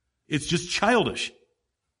 It's just childish.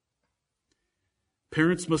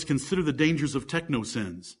 Parents must consider the dangers of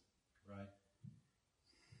techno-sins. Right.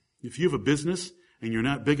 If you have a business and you're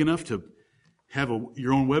not big enough to have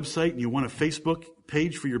your own website and you want a Facebook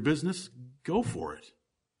page for your business, go for it.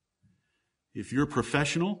 If you're a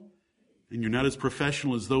professional and you're not as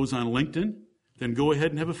professional as those on LinkedIn, then go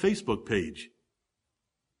ahead and have a Facebook page.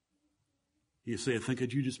 You say, I think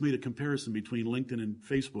that you just made a comparison between LinkedIn and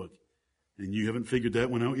Facebook, and you haven't figured that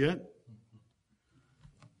one out yet?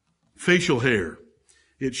 Facial hair.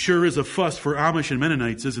 It sure is a fuss for Amish and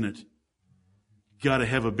Mennonites, isn't it? Gotta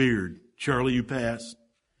have a beard. Charlie, you pass.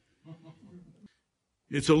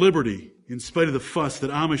 It's a liberty, in spite of the fuss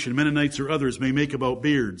that Amish and Mennonites or others may make about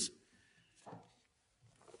beards.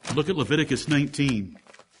 Look at Leviticus 19.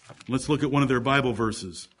 Let's look at one of their Bible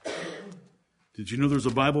verses. Did you know there's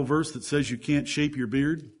a Bible verse that says you can't shape your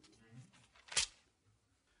beard?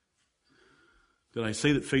 Did I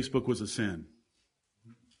say that Facebook was a sin?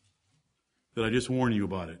 Did I just warn you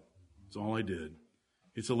about it? That's all I did.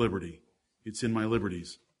 It's a liberty. It's in my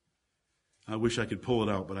liberties. I wish I could pull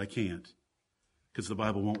it out, but I can't, because the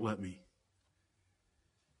Bible won't let me.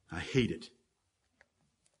 I hate it.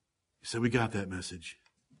 You said, we got that message.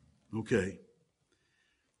 Okay.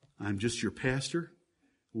 I'm just your pastor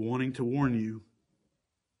wanting to warn you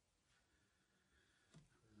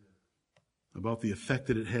about the effect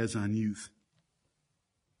that it has on youth.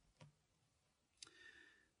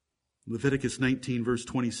 Leviticus 19, verse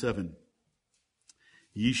 27.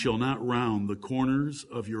 Ye shall not round the corners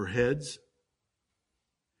of your heads,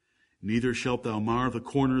 neither shalt thou mar the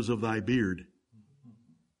corners of thy beard.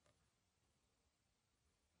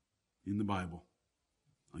 In the Bible.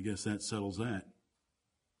 I guess that settles that.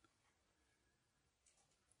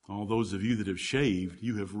 All those of you that have shaved,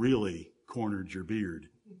 you have really cornered your beard.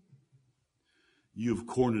 You have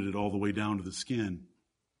cornered it all the way down to the skin.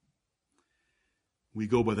 We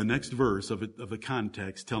go by the next verse of the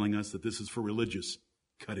context telling us that this is for religious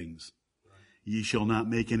cuttings. Ye shall not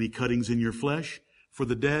make any cuttings in your flesh for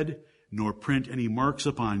the dead, nor print any marks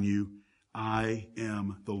upon you. I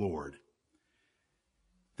am the Lord.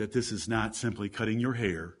 That this is not simply cutting your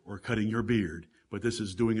hair or cutting your beard, but this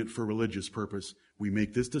is doing it for religious purpose. We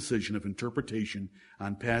make this decision of interpretation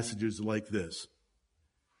on passages like this.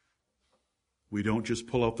 We don't just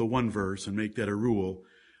pull out the one verse and make that a rule.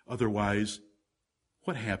 Otherwise,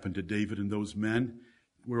 what happened to David and those men?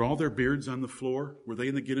 Were all their beards on the floor? Were they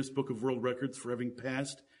in the Guinness Book of World Records for having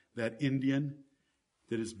passed that Indian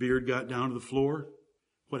that his beard got down to the floor?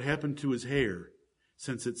 What happened to his hair?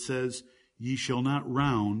 Since it says, ye shall not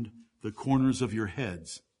round the corners of your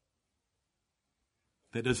heads.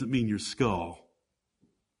 That doesn't mean your skull.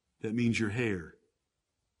 That means your hair.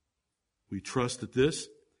 We trust that this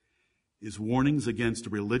is warnings against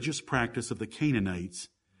a religious practice of the Canaanites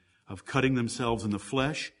of cutting themselves in the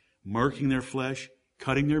flesh, marking their flesh,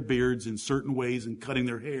 cutting their beards in certain ways, and cutting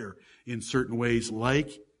their hair in certain ways,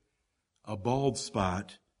 like a bald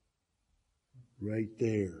spot right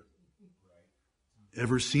there.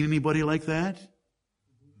 Ever seen anybody like that?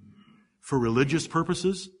 For religious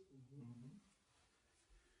purposes?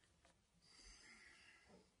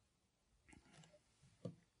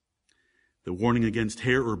 The warning against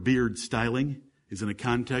hair or beard styling is in a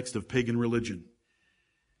context of pagan religion.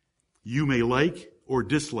 You may like or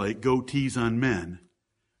dislike goatees on men,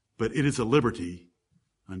 but it is a liberty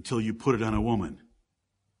until you put it on a woman.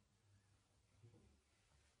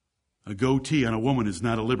 A goatee on a woman is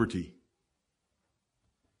not a liberty.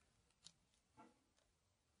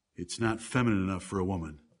 It's not feminine enough for a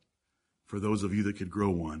woman. For those of you that could grow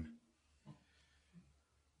one.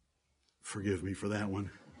 Forgive me for that one.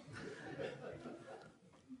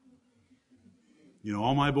 You know,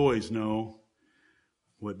 all my boys know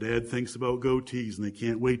what Dad thinks about goatees, and they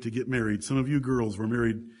can't wait to get married. Some of you girls were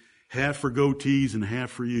married half for goatees and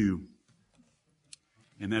half for you.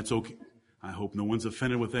 And that's okay. I hope no one's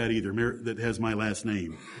offended with that either, that has my last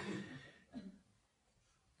name.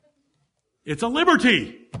 It's a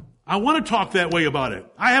liberty. I want to talk that way about it.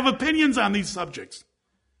 I have opinions on these subjects.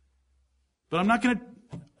 But I'm not going to,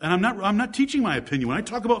 and I'm not teaching my opinion. When I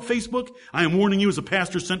talk about Facebook, I am warning you as a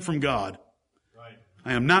pastor sent from God. Right.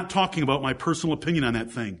 I am not talking about my personal opinion on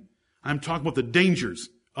that thing. I'm talking about the dangers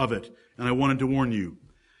of it, and I wanted to warn you.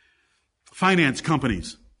 Finance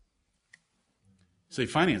companies. Say,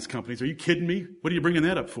 finance companies, are you kidding me? What are you bringing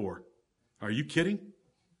that up for? Are you kidding?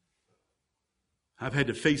 I've had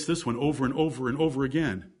to face this one over and over and over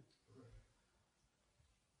again.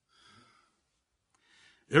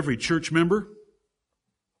 Every church member,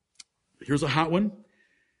 here's a hot one.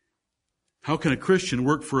 How can a Christian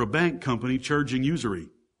work for a bank company charging usury?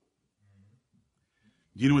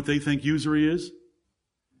 Do you know what they think usury is?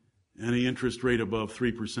 Any interest rate above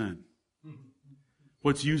 3%.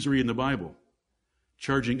 What's usury in the Bible?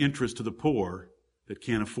 Charging interest to the poor that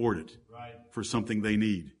can't afford it for something they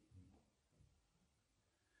need.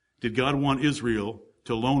 Did God want Israel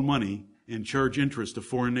to loan money and charge interest to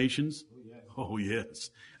foreign nations? Oh, yes.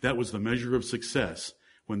 That was the measure of success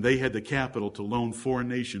when they had the capital to loan foreign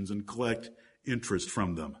nations and collect interest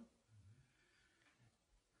from them.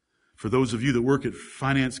 For those of you that work at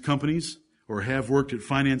finance companies or have worked at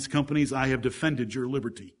finance companies, I have defended your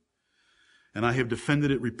liberty. And I have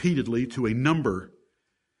defended it repeatedly to a number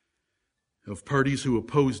of parties who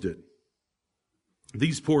opposed it.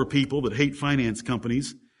 These poor people that hate finance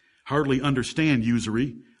companies hardly understand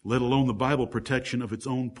usury, let alone the Bible protection of its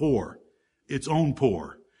own poor. Its own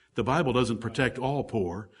poor. The Bible doesn't protect all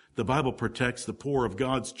poor. The Bible protects the poor of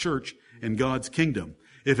God's church and God's kingdom.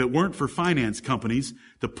 If it weren't for finance companies,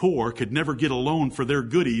 the poor could never get a loan for their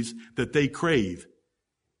goodies that they crave.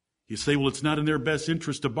 You say, well, it's not in their best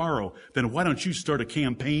interest to borrow. Then why don't you start a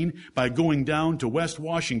campaign by going down to West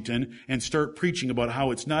Washington and start preaching about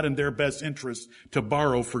how it's not in their best interest to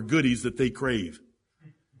borrow for goodies that they crave?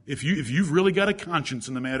 If you've really got a conscience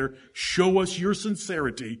in the matter, show us your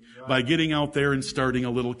sincerity by getting out there and starting a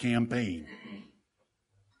little campaign.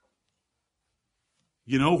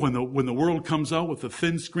 You know, when the world comes out with a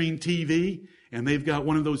thin screen TV and they've got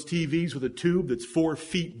one of those TVs with a tube that's 4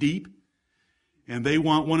 feet deep, and they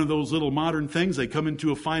want one of those little modern things, they come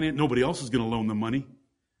into a finance, nobody else is going to loan them money.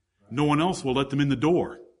 No one else will let them in the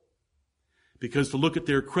door. Because to look at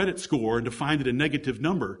their credit score and to find it a negative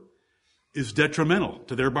number is detrimental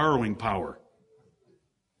to their borrowing power.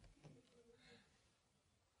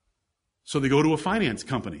 So they go to a finance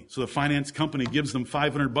company. So the finance company gives them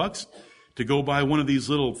 $500 to go buy one of these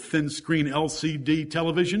little thin screen LCD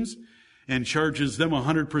televisions and charges them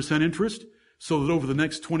 100% interest, so that over the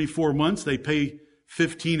next 24 months they pay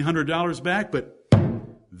 $1,500 back, but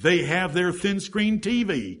they have their thin screen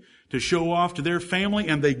TV to show off to their family,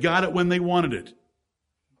 and they got it when they wanted it.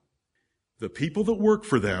 The people that work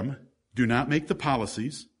for them do not make the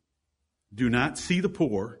policies, do not see the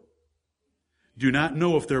poor, do not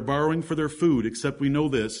know if they're borrowing for their food, except we know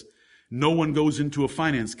this: no one goes into a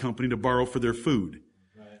finance company to borrow for their food.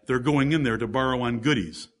 Right. They're going in there to borrow on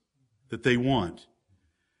goodies that they want.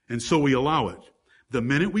 And so we allow it. The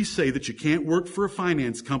minute we say that you can't work for a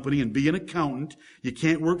finance company and be an accountant, you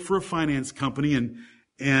can't work for a finance company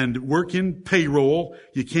and work in payroll,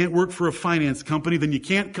 you can't work for a finance company, then you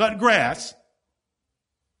can't cut grass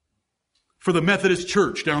for the Methodist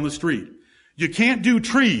church down the street. You can't do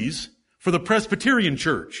trees for the Presbyterian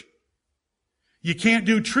church. You can't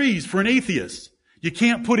do trees for an atheist. You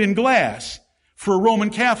can't put in glass for a Roman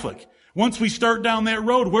Catholic. Once we start down that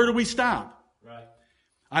road, where do we stop? Right.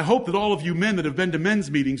 I hope that all of you men that have been to men's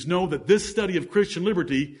meetings know that this study of Christian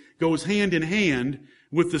liberty goes hand in hand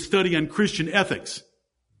with the study on Christian ethics.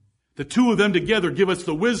 The two of them together give us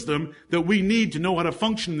the wisdom that we need to know how to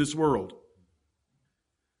function in this world.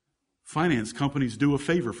 Finance companies do a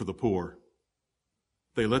favor for the poor.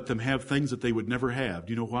 They let them have things that they would never have.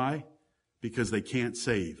 Do you know why? Because they can't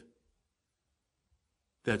save.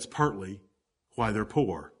 That's partly why they're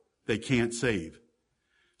poor. They can't save.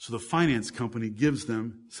 So the finance company gives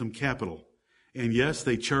them some capital. And yes,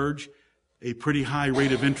 they charge a pretty high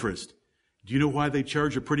rate of interest. Do you know why they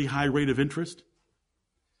charge a pretty high rate of interest?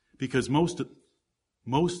 Because most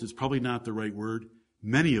is probably not the right word.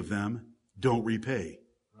 Many of them don't repay.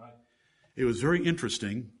 Right. It was very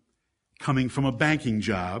interesting coming from a banking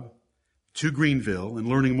job to Greenville and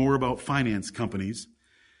learning more about finance companies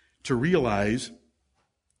to realize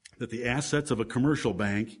that the assets of a commercial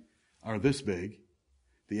bank are this big.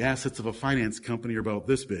 The assets of a finance company are about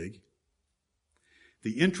this big.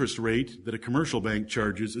 The interest rate that a commercial bank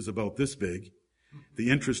charges is about this big. The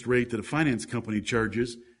interest rate that a finance company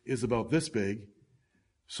charges is about this big.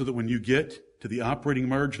 so that when you get to the operating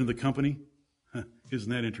margin of the company, isn't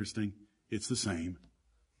that interesting? It's the same.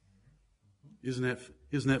 Isn't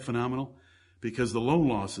that phenomenal? Because the loan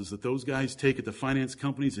losses that those guys take at the finance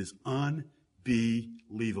companies is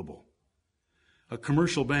unbelievable. A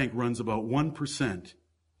commercial bank runs about 1%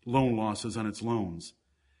 loan losses on its loans.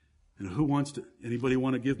 And anybody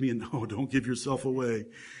want to give me no, don't give yourself away.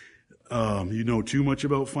 You know too much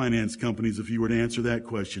about finance companies if you were to answer that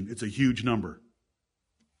question. It's a huge number.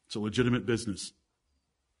 It's a legitimate business.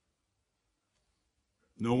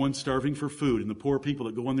 No one's starving for food. And the poor people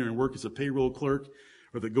that go in there and work as a payroll clerk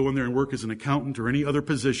or that go in there and work as an accountant or any other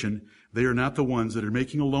position, they are not the ones that are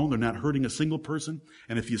making a loan. They're not hurting a single person.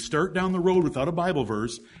 And if you start down the road without a Bible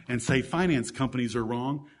verse and say finance companies are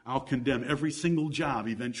wrong, I'll condemn every single job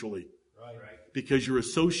eventually. Right. Because you're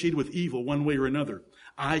associated with evil one way or another.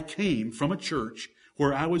 I came from a church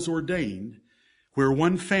where I was ordained, where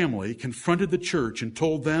one family confronted the church and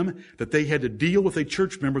told them that they had to deal with a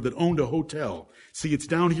church member that owned a hotel. See, it's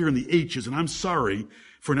down here in the H's, and I'm sorry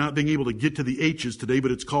for not being able to get to the H's today,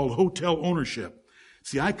 but it's called hotel ownership.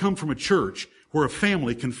 See, I come from a church where a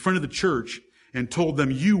family confronted the church and told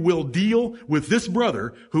them, you will deal with this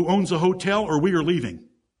brother who owns a hotel or we are leaving.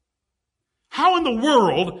 How in the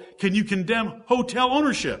world can you condemn hotel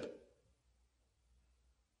ownership?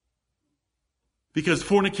 Because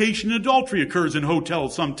fornication and adultery occurs in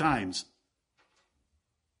hotels sometimes.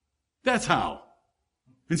 That's how.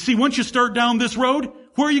 And see, once you start down this road,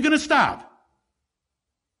 where are you going to stop?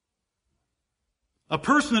 A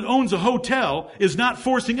person that owns a hotel is not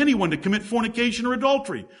forcing anyone to commit fornication or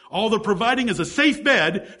adultery. All they're providing is a safe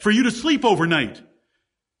bed for you to sleep overnight.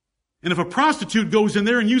 And if a prostitute goes in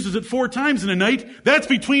there and uses it 4 times in a night, that's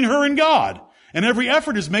between her and God. And every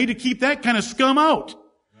effort is made to keep that kind of scum out.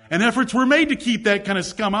 And efforts were made to keep that kind of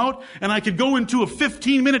scum out. And I could go into a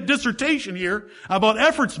 15-minute dissertation here about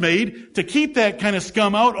efforts made to keep that kind of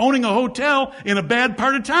scum out owning a hotel in a bad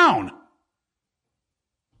part of town.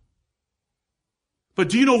 But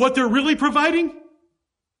do you know what they're really providing?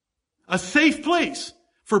 A safe place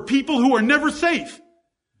for people who are never safe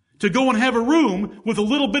to go and have a room with a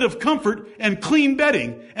little bit of comfort and clean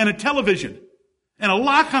bedding and a television and a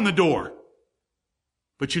lock on the door.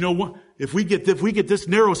 But you know what? If we get this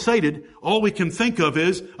narrow-sighted, all we can think of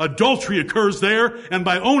is adultery occurs there, and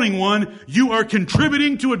by owning one, you are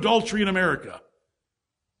contributing to adultery in America.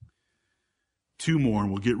 2 more,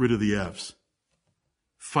 and we'll get rid of the F's.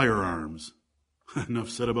 Firearms.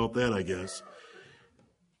 Enough said about that, I guess.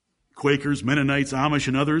 Quakers, Mennonites, Amish,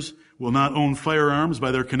 and others will not own firearms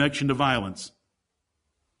by their connection to violence.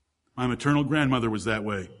 My maternal grandmother was that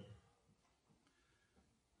way.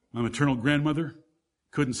 My maternal grandmother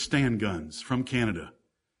couldn't stand guns from Canada.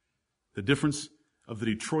 The difference of the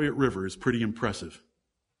Detroit River is pretty impressive.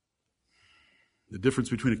 The difference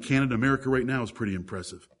between Canada and America right now is pretty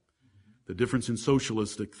impressive. The difference in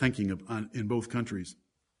socialistic thinking in both countries.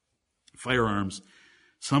 Firearms.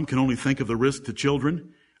 Some can only think of the risk to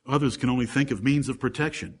children. Others can only think of means of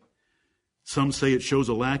protection. Some say it shows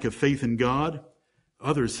a lack of faith in God.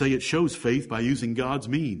 Others say it shows faith by using God's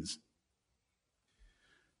means.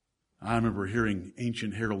 I remember hearing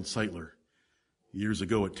ancient Harold Seitler years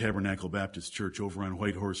ago at Tabernacle Baptist Church over on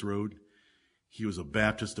White Horse Road. He was a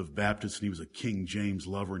Baptist of Baptists, and he was a King James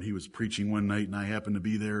lover, and he was preaching one night, and I happened to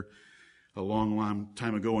be there a long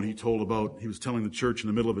time ago, and he was telling the church in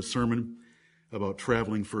the middle of his sermon about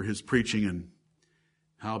traveling for his preaching and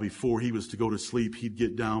how before he was to go to sleep, he'd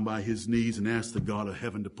get down by his knees and ask the God of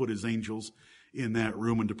heaven to put his angels in that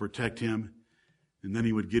room and to protect him. And then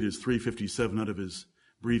he would get his .357 out of his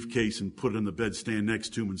briefcase and put it on the bedstand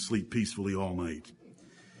next to him and sleep peacefully all night.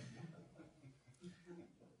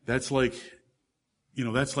 That's like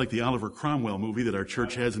the Oliver Cromwell movie that our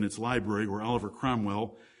church has in its library, where Oliver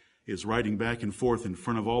Cromwell is riding back and forth in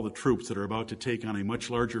front of all the troops that are about to take on a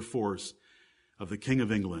much larger force of the King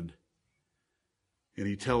of England. And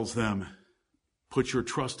he tells them, put your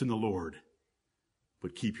trust in the Lord,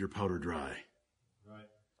 but keep your powder dry. Right.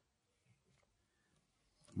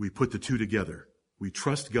 We put the two together. We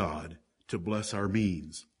trust God to bless our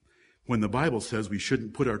means. When the Bible says we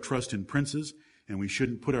shouldn't put our trust in princes and we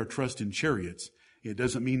shouldn't put our trust in chariots, it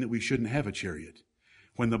doesn't mean that we shouldn't have a chariot.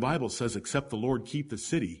 When the Bible says, except the Lord keep the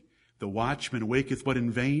city, the watchman waketh but in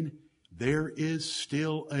vain, there is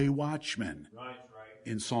still a watchman. Right.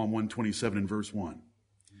 In Psalm 127 and verse 1.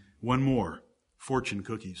 One more, fortune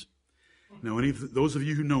cookies. Now, those of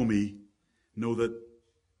you who know me know that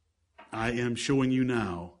I am showing you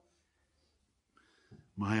now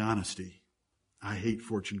my honesty. I hate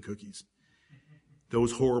fortune cookies.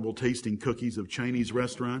 Those horrible tasting cookies of Chinese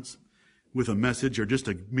restaurants with a message are just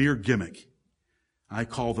a mere gimmick. I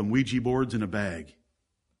call them Ouija boards in a bag.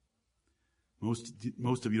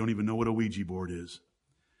 Most of you don't even know what a Ouija board is.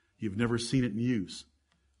 You've never seen it in use.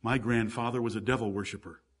 My grandfather was a devil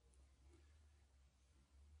worshiper.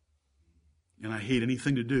 And I hate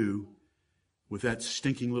anything to do with that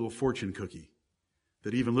stinking little fortune cookie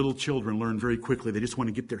that even little children learn very quickly. They just want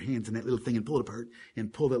to get their hands in that little thing and pull it apart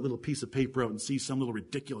and pull that little piece of paper out and see some little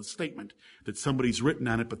ridiculous statement that somebody's written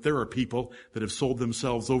on it. But there are people that have sold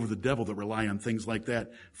themselves over the devil that rely on things like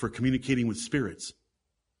that for communicating with spirits.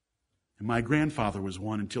 And my grandfather was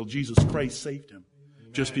one until Jesus Christ saved him.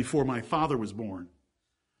 Amen. Just before my father was born.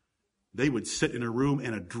 They would sit in a room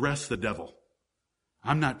and address the devil.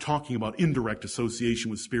 I'm not talking about indirect association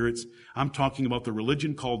with spirits. I'm talking about the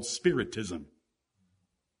religion called Spiritism.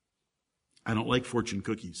 I don't like fortune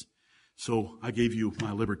cookies. So I gave you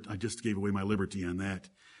my liberty. I just gave away my liberty on that.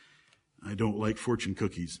 I don't like fortune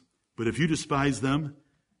cookies. But if you despise them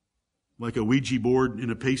like a Ouija board in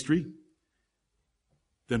a pastry,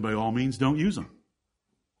 then by all means don't use them.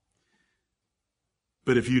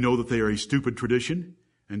 But if you know that they are a stupid tradition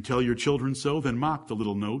and tell your children so, then mock the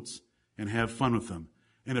little notes and have fun with them.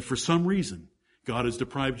 And if for some reason God has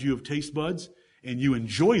deprived you of taste buds and you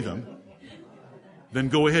enjoy them, then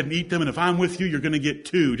go ahead and eat them. And if I'm with you, you're going to get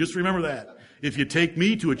 2. Just remember that. If you take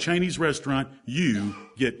me to a Chinese restaurant, you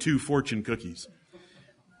get 2 fortune cookies.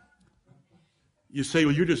 You say,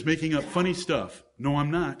 well, you're just making up funny stuff. No, I'm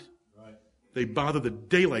not. Right. They bother the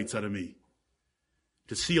daylights out of me.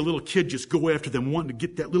 To see a little kid just go after them, wanting to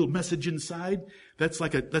get that little message inside, that's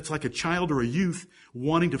like a child or a youth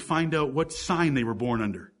wanting to find out what sign they were born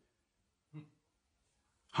under.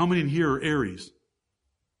 How many in here are Aries?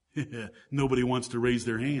 Nobody wants to raise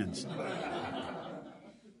their hands.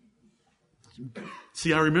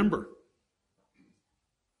 See, I remember.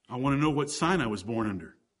 I want to know what sign I was born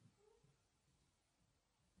under.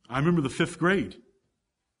 I remember the 5th grade.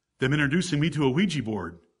 Them introducing me to a Ouija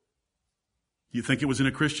board. You think it was in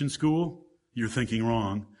a Christian school? You're thinking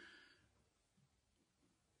wrong.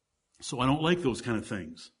 So I don't like those kind of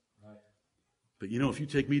things. Right. But you know, if you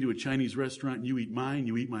take me to a Chinese restaurant and you eat mine,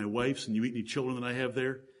 you eat my wife's, and you eat any children that I have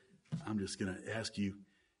there, I'm just going to ask you,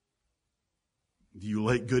 do you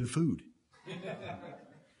like good food?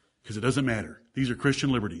 Because it doesn't matter. These are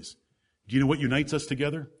Christian liberties. Do you know what unites us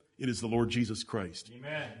together? It is the Lord Jesus Christ.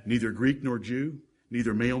 Amen. Neither Greek nor Jew,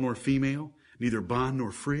 neither male nor female, neither bond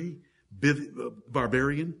nor free,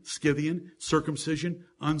 barbarian, Scythian, circumcision,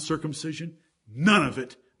 uncircumcision, none of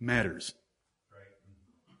it matters.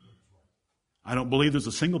 I don't believe there's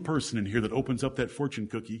a single person in here that opens up that fortune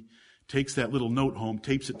cookie, takes that little note home,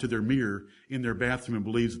 tapes it to their mirror in their bathroom, and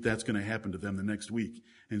believes that that's going to happen to them the next week.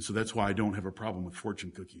 And so that's why I don't have a problem with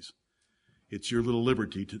fortune cookies. It's your little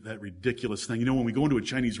liberty to that ridiculous thing. You know, when we go into a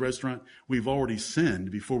Chinese restaurant, we've already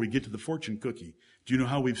sinned before we get to the fortune cookie. Do you know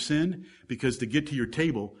how we've sinned? Because to get to your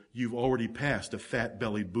table, you've already passed a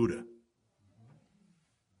fat-bellied Buddha.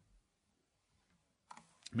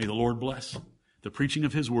 May the Lord bless the preaching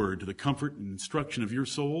of His word to the comfort and instruction of your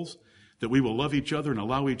souls, that we will love each other and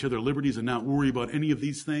allow each other liberties and not worry about any of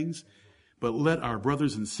these things, but let our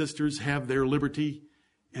brothers and sisters have their liberty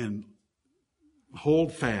and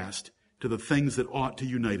hold fast to the things that ought to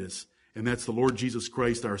unite us. And that's the Lord Jesus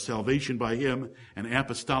Christ, our salvation by Him, and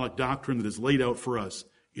apostolic doctrine that is laid out for us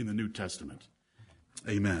in the New Testament.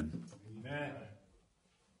 Amen. Amen.